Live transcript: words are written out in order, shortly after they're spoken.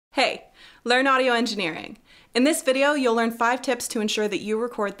Hey, learn audio engineering. In this video, you'll learn 5 tips to ensure that you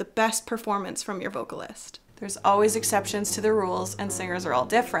record the best performance from your vocalist. There's always exceptions to the rules, and singers are all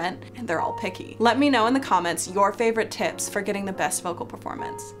different, and they're all picky. Let me know in the comments your favorite tips for getting the best vocal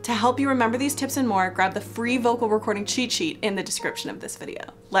performance. To help you remember these tips and more, grab the free vocal recording cheat sheet in the description of this video.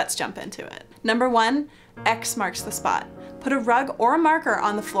 Let's jump into it. Number 1, X marks the spot. Put a rug or a marker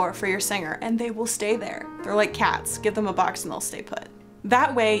on the floor for your singer, and they will stay there. They're like cats. Give them a box and they'll stay put.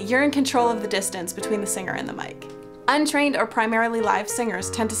 That way, you're in control of the distance between the singer and the mic. Untrained or primarily live singers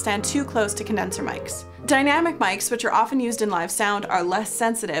tend to stand too close to condenser mics. Dynamic mics, which are often used in live sound, are less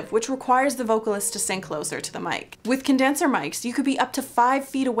sensitive, which requires the vocalist to sing closer to the mic. With condenser mics, you could be up to 5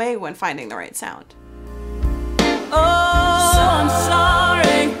 feet away when finding the right sound. Oh, so I'm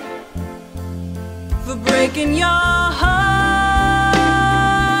sorry for breaking your heart.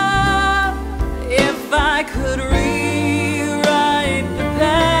 If I could rewrite the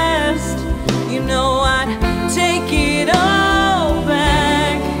past, you know I'd take it all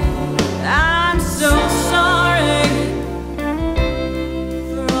back. I'm so sorry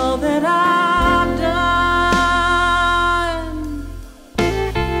for all that I've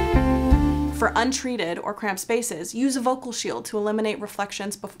done. For untreated or cramped spaces, use a vocal shield to eliminate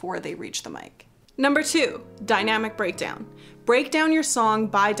reflections before they reach the mic. Number 2, dynamic breakdown. Break down your song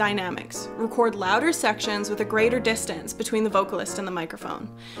by dynamics. Record louder sections with a greater distance between the vocalist and the microphone.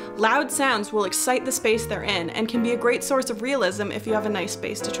 Loud sounds will excite the space they're in and can be a great source of realism if you have a nice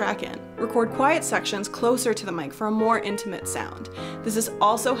space to track in. Record quiet sections closer to the mic for a more intimate sound. This is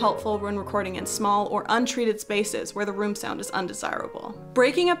also helpful when recording in small or untreated spaces where the room sound is undesirable.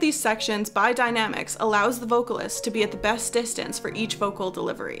 Breaking up these sections by dynamics allows the vocalist to be at the best distance for each vocal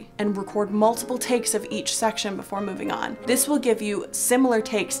delivery, and record multiple takes of each section before moving on. This will give you similar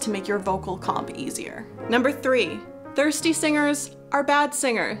takes to make your vocal comp easier. Number 3, thirsty singers are bad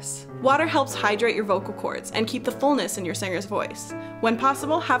singers. Water helps hydrate your vocal cords and keep the fullness in your singer's voice. When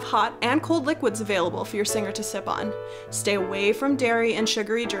possible, have hot and cold liquids available for your singer to sip on. Stay away from dairy and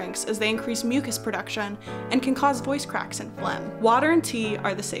sugary drinks as they increase mucus production and can cause voice cracks and phlegm. Water and tea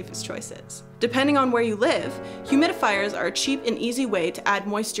are the safest choices. Depending on where you live, humidifiers are a cheap and easy way to add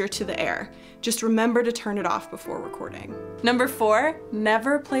moisture to the air. Just remember to turn it off before recording. Number 4,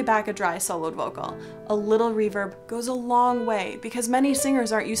 never play back a dry soloed vocal. A little reverb goes a long way because many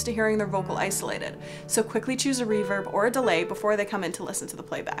singers aren't used to hearing their vocal isolated, so quickly choose a reverb or a delay before they come in to listen to the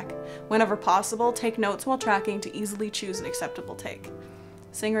playback. Whenever possible, take notes while tracking to easily choose an acceptable take.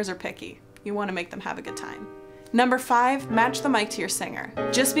 Singers are picky. You want to make them have a good time. Number 5, match the mic to your singer.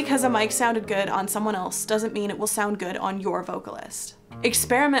 Just because a mic sounded good on someone else doesn't mean it will sound good on your vocalist.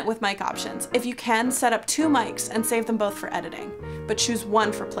 Experiment with mic options. If you can, set up 2 mics and save them both for editing, but choose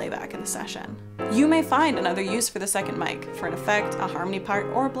one for playback in the session. You may find another use for the second mic, for an effect, a harmony part,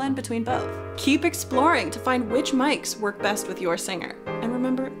 or a blend between both. Keep exploring to find which mics work best with your singer. And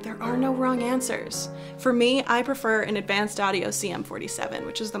remember, there are no wrong answers. For me, I prefer an Advanced Audio CM47,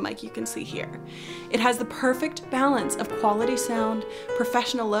 which is the mic you can see here. It has the perfect balance of quality sound,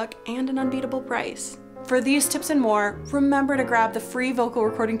 professional look, and an unbeatable price. For these tips and more, remember to grab the free vocal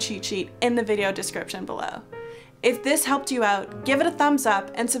recording cheat sheet in the video description below. If this helped you out, give it a thumbs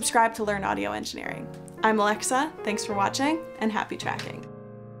up and subscribe to Learn Audio Engineering. I'm Alexa, thanks for watching, and happy tracking.